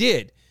so he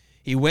did.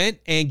 He went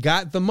and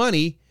got the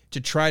money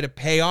to try to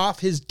pay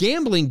off his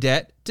gambling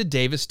debt to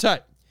Davis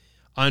Tutt.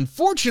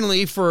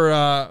 Unfortunately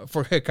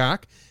for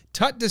Hickok,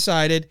 Tutt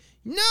decided,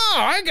 no,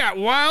 I got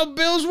Wild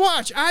Bill's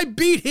watch. I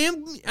beat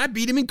him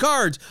in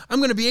cards. I'm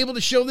going to be able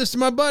to show this to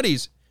my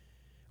buddies.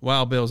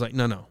 Wild Bill's like,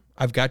 no,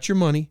 I've got your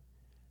money.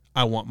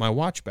 I want my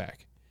watch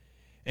back.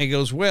 And he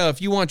goes, well,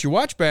 if you want your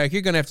watch back,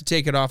 you're going to have to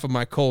take it off of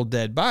my cold,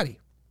 dead body.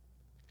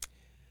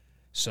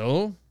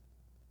 So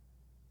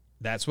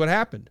that's what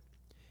happened.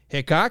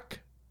 Hickok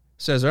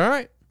says, all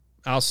right,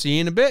 I'll see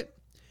you in a bit.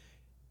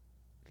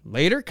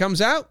 Later comes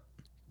out.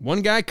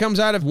 One guy comes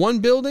out of one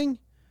building,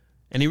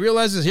 and he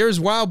realizes here's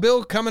Wild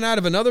Bill coming out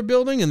of another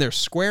building, and they're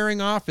squaring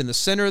off in the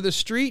center of the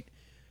street,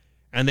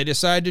 and they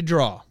decide to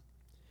draw.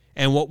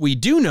 And what we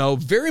do know,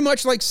 very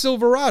much like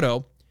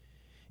Silverado,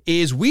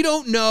 is we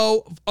don't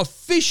know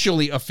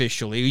officially,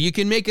 you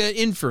can make an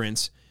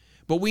inference,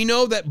 but we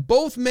know that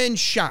both men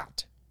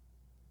shot.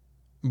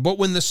 But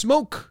when the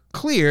smoke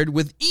cleared,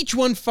 with each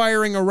one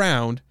firing a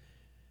round,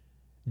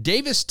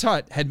 Davis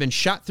Tutt had been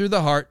shot through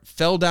the heart,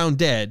 fell down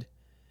dead,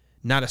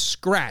 not a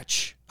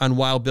scratch on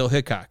Wild Bill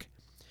Hickok.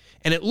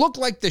 And it looked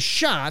like the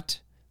shot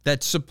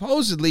that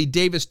supposedly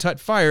Davis Tutt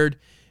fired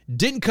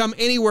didn't come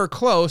anywhere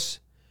close,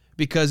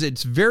 because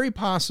it's very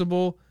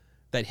possible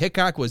that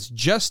Hickok was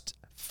just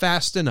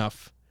fast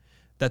enough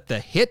that the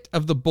hit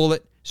of the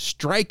bullet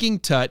striking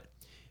Tutt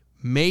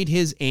made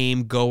his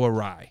aim go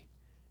awry.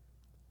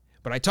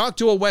 But I talked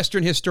to a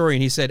Western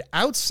historian. He said,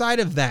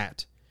 outside of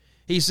that,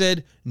 he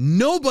said,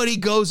 nobody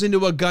goes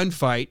into a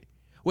gunfight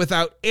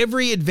without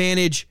every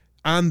advantage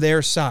on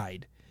their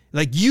side.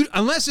 Like,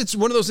 unless it's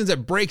one of those things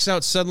that breaks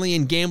out suddenly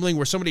in gambling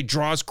where somebody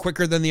draws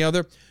quicker than the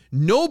other,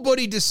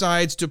 nobody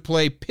decides to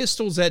play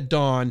pistols at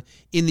dawn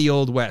in the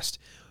Old West.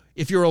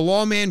 If you're a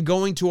lawman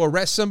going to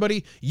arrest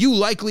somebody, you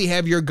likely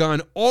have your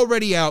gun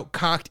already out,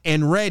 cocked,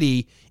 and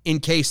ready in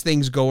case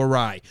things go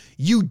awry.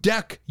 You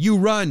duck, you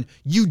run,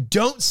 you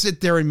don't sit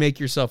there and make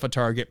yourself a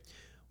target.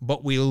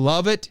 But we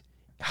love it.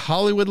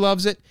 Hollywood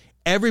loves it.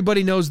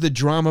 Everybody knows the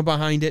drama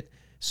behind it.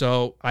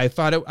 So I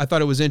thought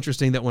it was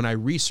interesting that when I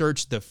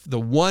researched the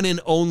one and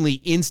only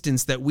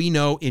instance that we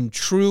know in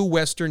true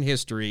Western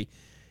history,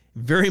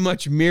 very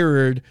much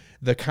mirrored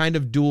the kind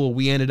of duel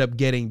we ended up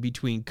getting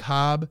between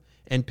Cobb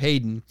and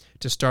Payton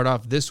to start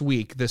off this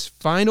week, this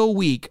final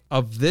week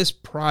of this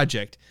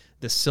project,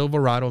 the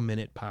Silverado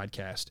Minute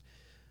Podcast.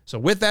 So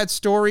with that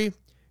story,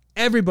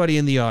 everybody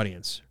in the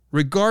audience,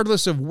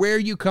 regardless of where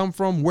you come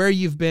from, where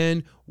you've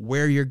been,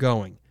 where you're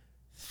going,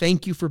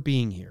 thank you for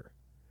being here.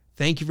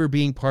 Thank you for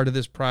being part of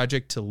this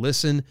project to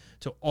listen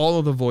to all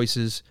of the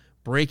voices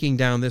breaking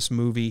down this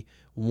movie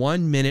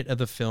 1 minute of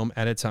the film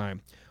at a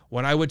time.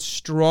 What I would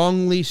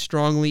strongly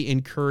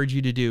encourage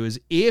you to do is,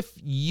 if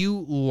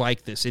you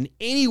like this in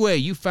any way,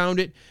 you found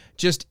it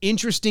just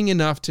interesting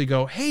enough to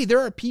go, hey, there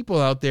are people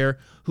out there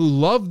who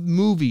love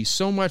movies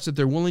so much that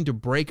they're willing to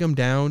break them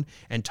down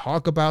and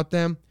talk about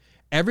them.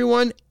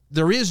 Everyone,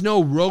 there is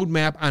no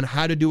roadmap on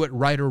how to do it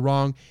right or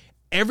wrong.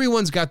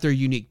 Everyone's got their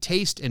unique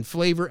taste and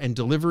flavor and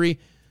delivery.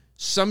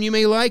 Some you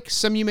may like,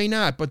 some you may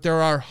not, but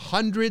there are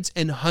hundreds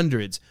and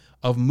hundreds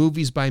of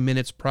Movies by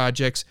Minutes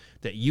projects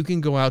that you can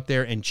go out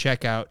there and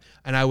check out.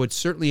 And I would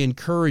certainly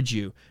encourage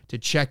you to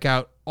check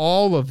out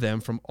all of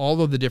them from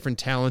all of the different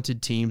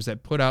talented teams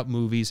that put out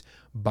Movies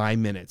by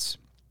Minutes.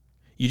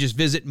 You just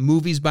visit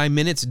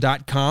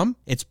moviesbyminutes.com.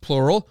 It's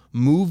plural,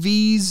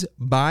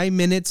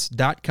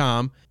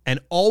 moviesbyminutes.com. And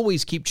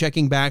always keep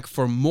checking back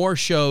for more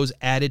shows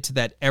added to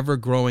that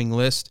ever-growing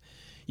list.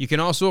 You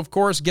can also, of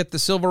course, get the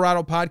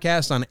Silverado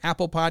podcast on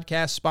Apple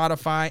Podcasts,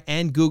 Spotify,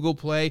 and Google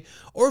Play,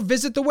 or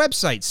visit the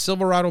website,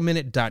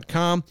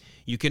 silveradominute.com.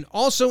 You can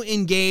also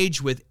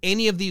engage with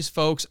any of these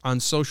folks on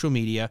social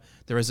media.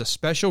 There is a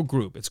special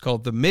group. It's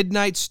called the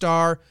Midnight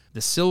Star,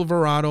 the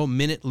Silverado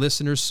Minute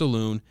Listeners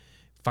Saloon.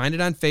 Find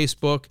it on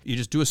Facebook. You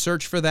just do a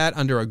search for that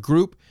under a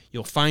group.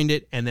 You'll find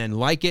it and then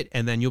like it,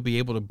 and then you'll be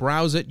able to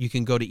browse it. You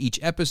can go to each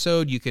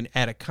episode. You can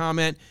add a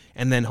comment,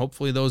 and then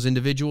hopefully those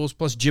individuals,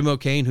 plus Jim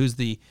O'Kane, who's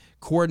the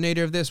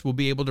coordinator of this, will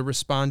be able to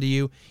respond to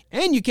you.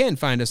 And you can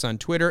find us on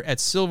Twitter at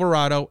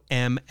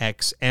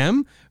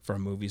SilveradoMXM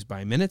from Movies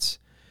by Minutes.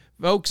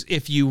 Folks,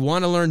 if you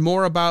want to learn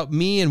more about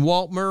me and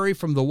Walt Murray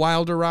from The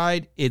Wilder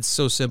Ride, it's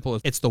so simple.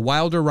 It's The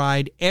Wilder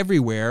Ride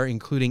everywhere,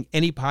 including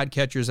any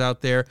podcatchers out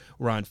there.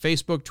 We're on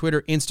Facebook,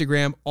 Twitter,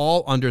 Instagram,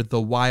 all under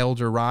The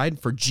Wilder Ride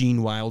for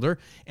Gene Wilder.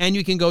 And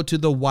you can go to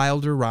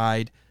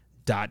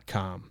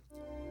thewilderride.com.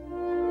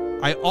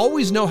 I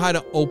always know how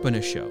to open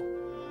a show.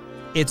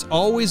 It's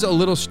always a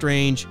little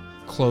strange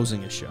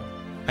closing a show.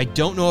 I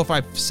don't know if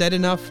I've said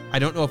enough. I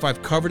don't know if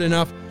I've covered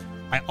enough.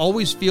 I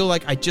always feel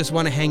like I just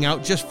want to hang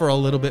out just for a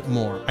little bit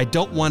more. I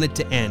don't want it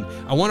to end.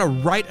 I want to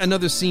write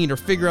another scene or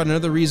figure out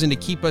another reason to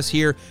keep us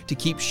here, to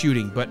keep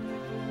shooting. But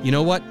you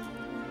know what?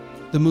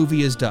 The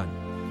movie is done.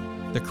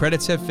 The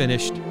credits have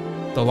finished.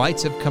 The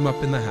lights have come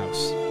up in the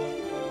house.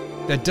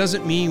 That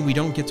doesn't mean we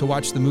don't get to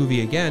watch the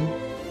movie again.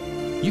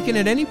 You can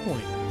at any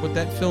point put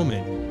that film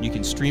in. You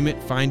can stream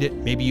it, find it,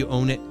 maybe you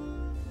own it.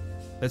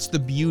 That's the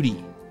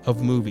beauty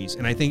of movies.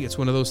 And I think it's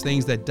one of those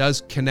things that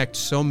does connect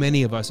so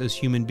many of us as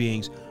human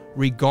beings.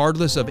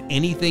 Regardless of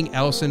anything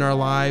else in our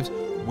lives,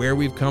 where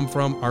we've come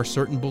from, our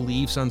certain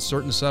beliefs on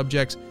certain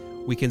subjects,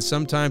 we can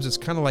sometimes, it's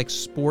kind of like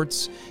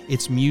sports,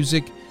 it's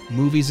music,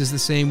 movies is the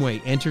same way,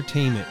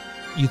 entertainment.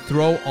 You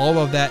throw all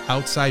of that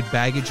outside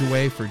baggage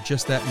away for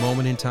just that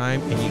moment in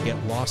time, and you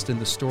get lost in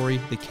the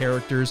story, the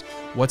characters,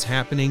 what's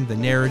happening, the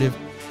narrative,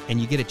 and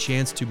you get a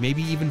chance to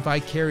maybe even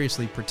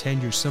vicariously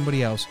pretend you're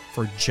somebody else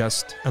for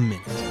just a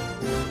minute.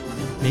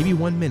 Maybe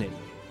 1 minute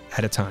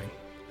at a time.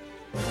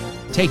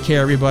 Take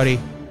care, everybody.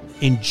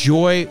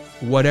 Enjoy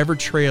whatever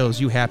trails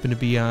you happen to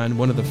be on.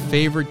 One of the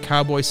favorite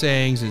cowboy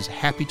sayings is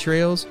happy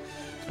trails.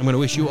 I'm going to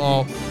wish you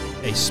all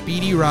a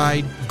speedy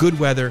ride, good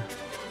weather,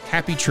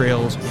 happy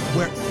trails,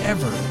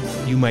 wherever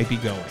you might be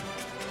going.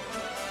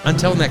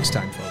 Until next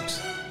time,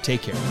 folks,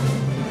 take care.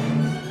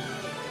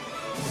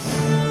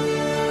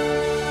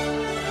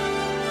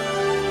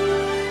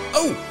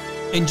 Oh,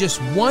 and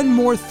just one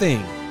more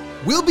thing.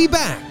 We'll be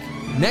back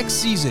next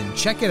season.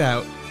 Check it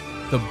out.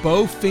 The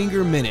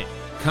Bowfinger Minute.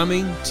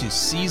 Coming to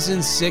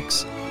Season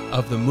 6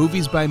 of the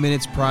Movies by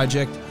Minutes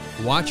project.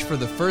 Watch for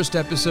the first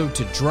episode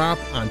to drop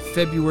on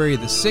February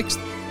the 6th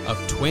of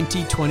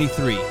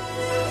 2023.